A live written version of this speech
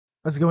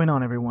What's going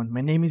on, everyone?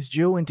 My name is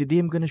Joe, and today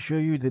I'm going to show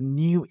you the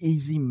new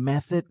easy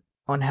method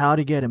on how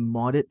to get a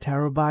modded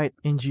terabyte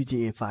in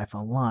GTA 5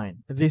 Online.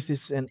 This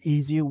is an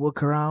easier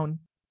workaround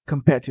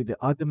compared to the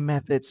other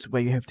methods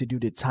where you have to do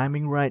the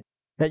timing right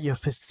at your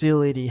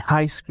facility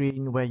high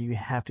screen, where you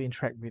have to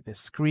interact with the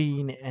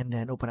screen and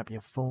then open up your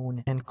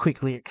phone and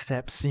quickly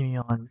accept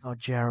Simeon or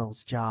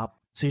Gerald's job,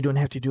 so you don't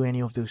have to do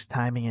any of those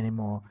timing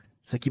anymore.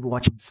 So keep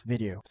watching this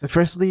video. So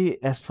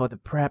firstly, as for the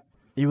prep,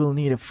 you will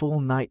need a full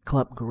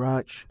nightclub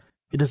garage.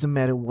 It doesn't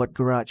matter what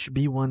garage,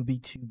 B1,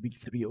 B2,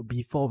 B3, or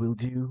B4 will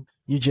do.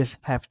 You just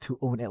have to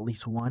own at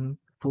least one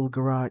full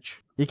garage.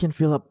 You can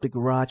fill up the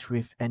garage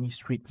with any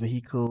street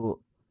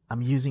vehicle.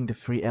 I'm using the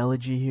free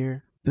Elegy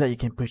here that you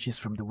can purchase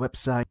from the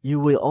website.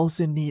 You will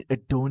also need a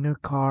donor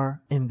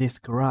car in this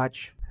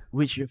garage,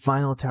 which your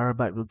final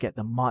terabyte will get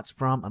the mods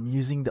from. I'm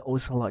using the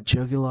Ocelot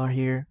Jugular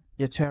here.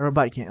 Your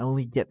terabyte can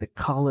only get the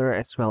color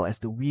as well as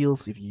the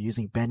wheels if you're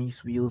using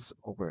Benny's wheels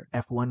over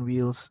F1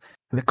 wheels.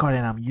 The car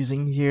that I'm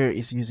using here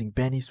is using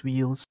Benny's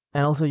wheels.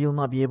 And also you'll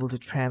not be able to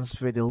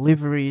transfer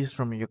deliveries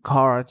from your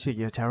car to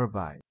your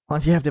terabyte.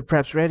 Once you have the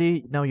preps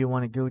ready, now you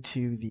want to go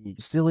to the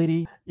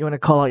facility. You want to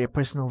call out your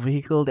personal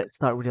vehicle that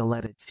starts with the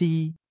letter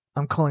T.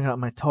 I'm calling out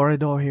my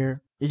Torador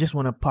here. You just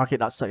want to park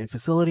it outside your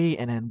facility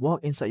and then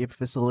walk inside your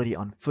facility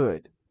on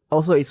foot.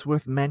 Also, it's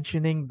worth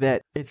mentioning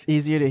that it's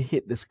easier to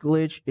hit this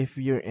glitch if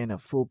you're in a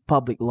full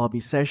public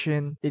lobby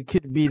session. It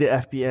could be the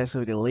FPS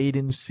or the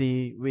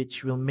latency,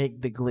 which will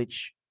make the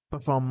glitch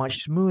perform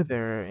much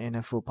smoother in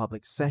a full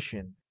public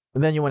session.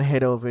 And then you want to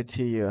head over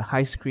to your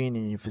high screen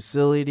in your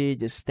facility,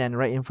 just stand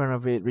right in front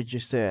of it,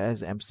 register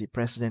as MC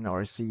President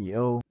or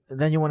CEO. And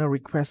then you want to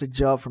request a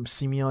job from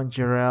Simeon,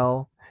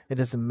 Gerald. It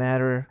doesn't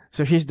matter.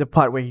 So here's the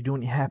part where you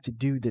don't have to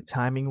do the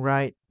timing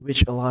right,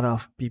 which a lot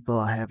of people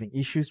are having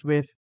issues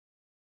with.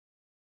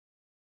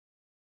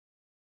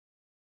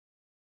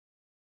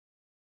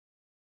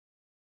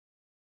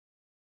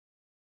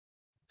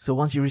 So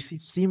once you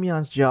receive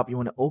Simeon's job, you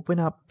want to open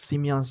up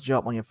Simeon's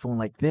job on your phone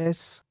like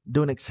this.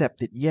 Don't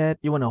accept it yet.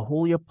 You want to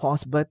hold your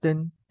pause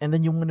button, and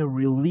then you want to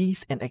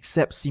release and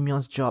accept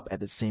Simeon's job at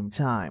the same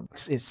time.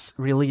 It's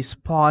release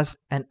pause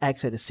and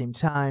X at the same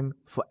time.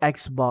 For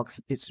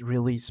Xbox, it's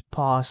release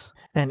pause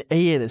and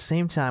A at the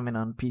same time, and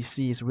on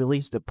PC, it's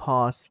release the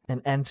pause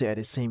and enter at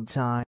the same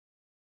time.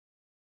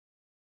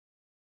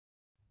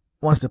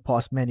 Once the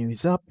pause menu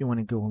is up, you want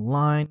to go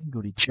online,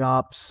 go to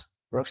jobs,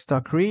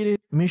 Rockstar created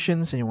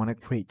missions, and you want to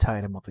create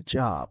title of a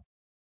job.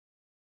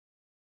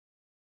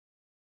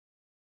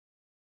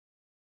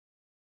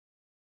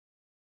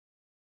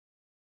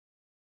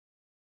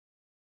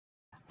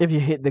 If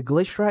you hit the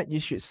glitch right, you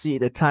should see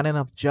the title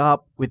of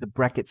job with the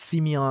bracket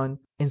Simeon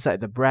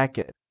inside the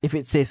bracket. If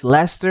it says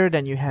Lester,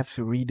 then you have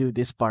to redo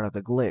this part of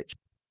the glitch.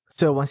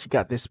 So once you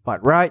got this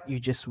part right, you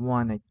just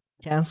want to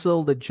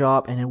cancel the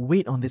job and then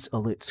wait on this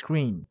alert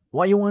screen.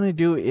 What you want to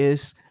do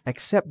is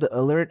accept the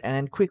alert and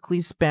then quickly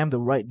spam the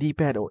right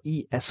dpad or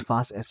E as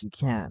fast as you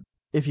can.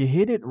 If you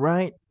hit it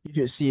right, you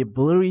should see a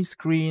blurry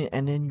screen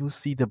and then you'll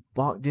see the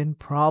bogged-in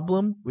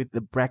problem with the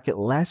bracket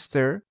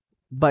Lester,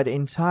 but the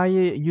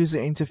entire user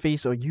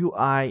interface or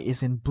UI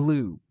is in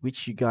blue,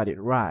 which you got it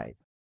right.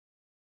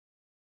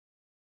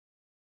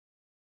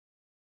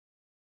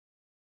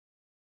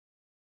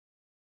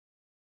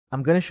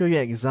 I'm going to show you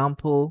an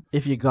example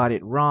if you got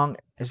it wrong.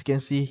 As you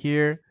can see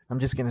here, I'm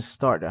just going to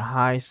start the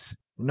highs.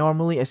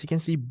 Normally, as you can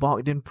see,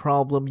 bogged-in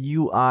problem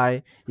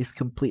UI is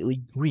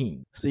completely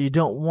green. So you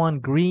don't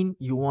want green,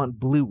 you want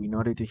blue in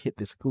order to hit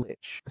this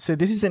glitch. So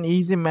this is an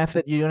easy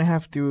method. You don't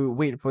have to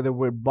wait for the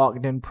word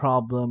bogged-in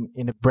problem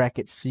in the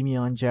bracket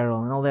Simeon,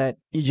 Gerald, and all that.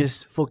 You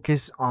just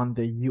focus on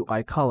the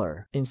UI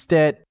color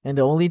instead. And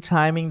the only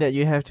timing that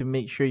you have to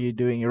make sure you're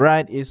doing it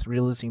right is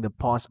releasing the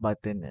pause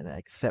button and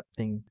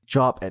accepting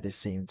job at the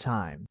same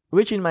time,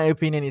 which in my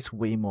opinion is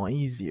way more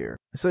easier.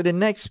 So the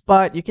next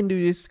part, you can do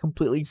this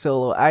completely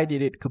solo. I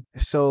did it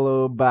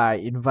solo by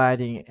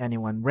inviting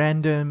anyone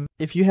random.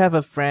 If you have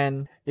a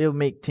friend, it'll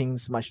make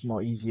things much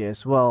more easier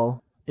as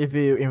well. If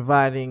you're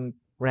inviting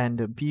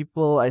random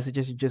people, I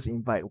suggest you just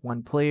invite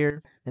one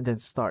player and then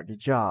start the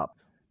job.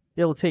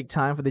 It'll take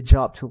time for the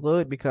job to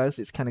load because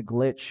it's kind of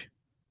glitch.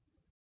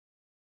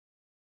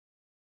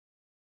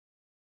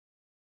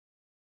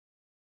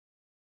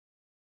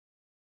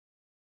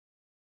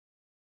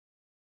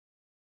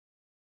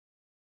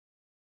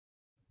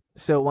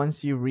 So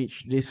once you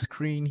reach this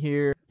screen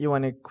here, you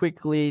want to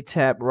quickly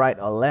tap right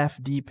or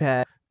left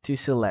D-pad to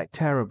select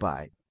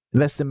Terrorbyte.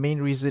 That's the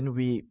main reason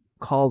we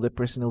call the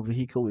personal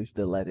vehicle with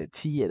the letter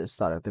T at the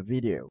start of the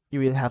video. You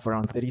will have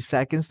around 30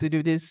 seconds to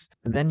do this,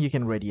 and then you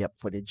can ready up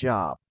for the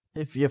job.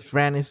 If your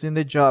friend is in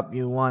the job,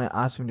 you want to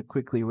ask him to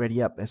quickly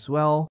ready up as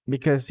well,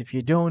 because if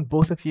you don't,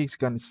 both of you is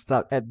going to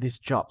stuck at this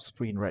job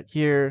screen right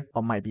here,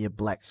 or might be a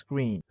black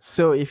screen.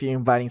 So if you're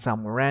inviting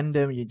someone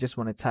random, you just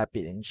want to type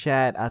it in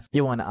chat,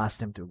 you want to ask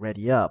them to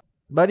ready up.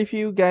 But if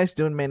you guys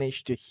don't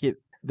manage to hit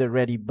the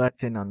ready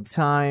button on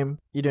time,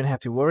 you don't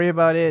have to worry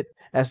about it,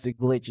 as the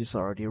glitch is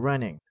already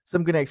running. So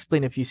I'm going to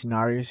explain a few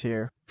scenarios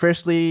here.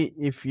 Firstly,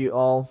 if you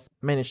all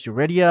manage to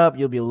ready up,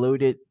 you'll be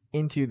loaded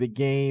into the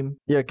game,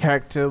 your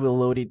character will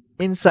load it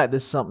inside the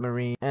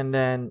submarine, and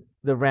then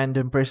the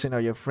random person or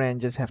your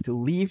friend just have to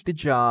leave the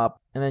job,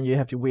 and then you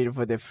have to wait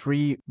for the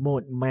free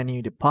mode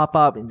menu to pop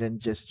up and then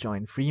just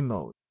join free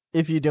mode.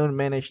 If you don't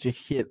manage to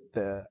hit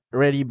the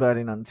ready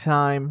button on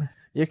time,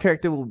 your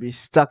character will be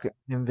stuck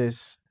in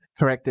this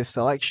character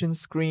selection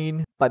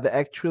screen, but the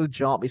actual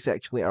job is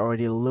actually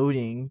already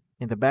loading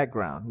in the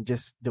background. You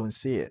just don't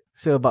see it.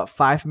 So about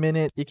 5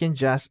 minutes, you can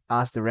just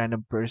ask the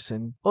random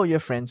person or your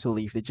friend to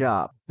leave the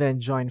job.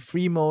 Then join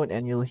free mode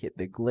and you'll hit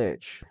the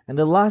glitch. And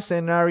the last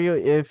scenario,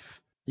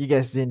 if you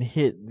guys didn't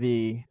hit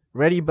the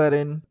ready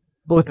button,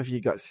 both of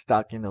you got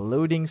stuck in the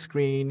loading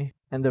screen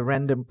and the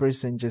random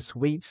person just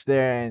waits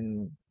there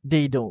and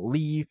they don't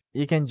leave,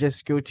 you can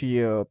just go to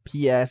your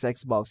PS,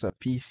 Xbox, or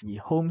PC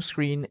home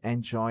screen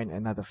and join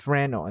another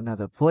friend or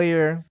another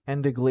player,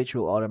 and the glitch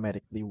will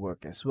automatically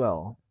work as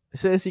well.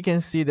 So as you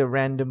can see, the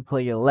random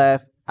player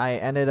left. I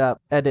ended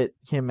up added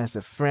him as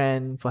a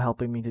friend for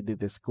helping me to do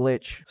this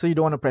glitch. So you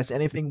don't want to press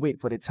anything,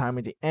 wait for the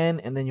timer to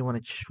end, and then you want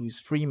to choose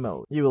free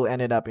mode. You will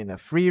end up in a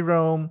free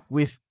roam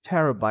with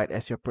Terrorbyte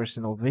as your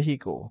personal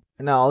vehicle.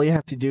 And now all you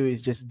have to do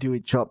is just do a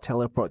job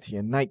teleport to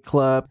your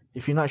nightclub.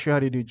 If you're not sure how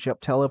to do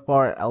job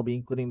teleport, I'll be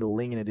including the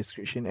link in the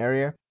description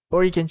area.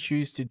 Or you can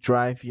choose to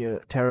drive your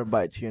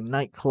Terrorbyte to your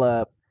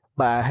nightclub.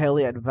 But I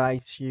highly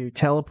advise you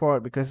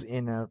teleport, because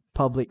in a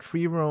public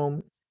free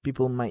roam,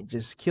 people might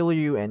just kill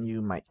you and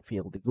you might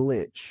feel the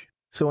glitch.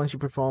 So once you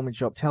perform a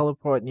job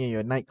teleport near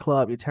your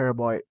nightclub, your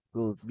Terrorbyte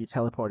will be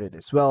teleported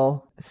as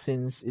well.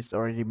 Since it's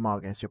already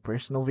marked as your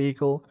personal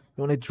vehicle,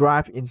 you want to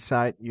drive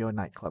inside your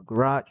nightclub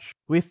garage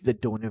with the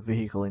donor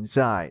vehicle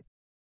inside.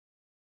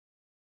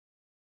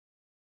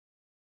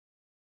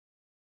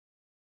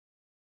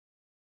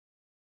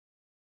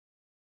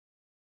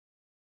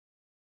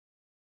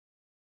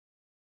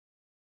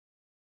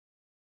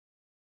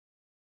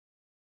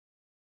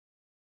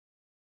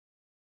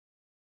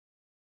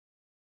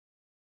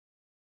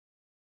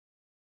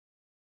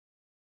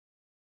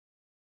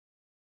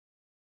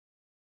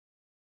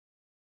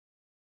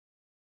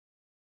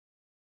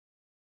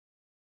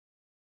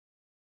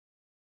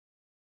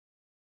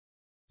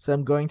 So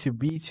I'm going to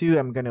B2,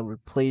 I'm going to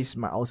replace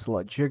my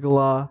Ocelot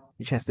Jugular,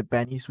 which has the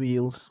Benny's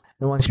wheels.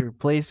 And once you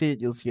replace it,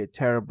 you'll see a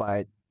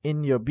Terrorbyte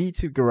in your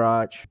B2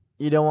 garage.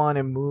 You don't want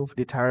to move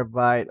the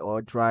Terrorbyte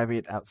or drive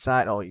it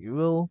outside, or you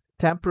will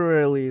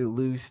temporarily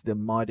lose the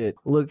modded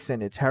looks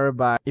and the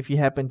Terrorbyte. If you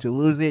happen to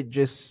lose it,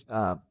 just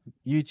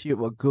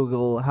YouTube or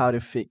Google how to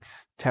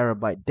fix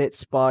Terrorbyte dead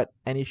spot,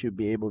 and you should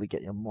be able to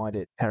get your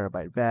modded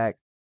Terrorbyte back.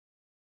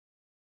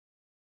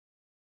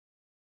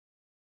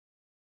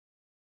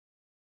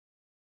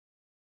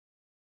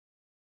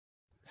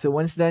 So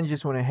once done, you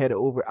just want to head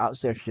over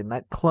outside of your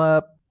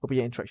nightclub, open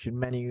your interaction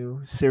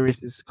menu,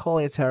 series is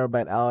calling a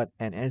Terrorbyte out,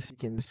 and as you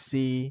can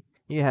see,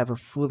 you have a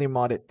fully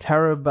modded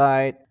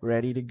Terrorbyte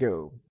ready to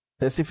go.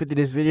 That's it for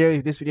today's video.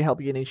 If this video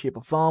helped you in any shape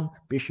or form,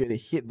 be sure to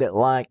hit that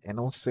like and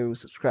also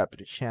subscribe to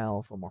the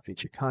channel for more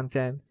future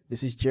content.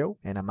 This is Joe,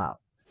 and I'm out.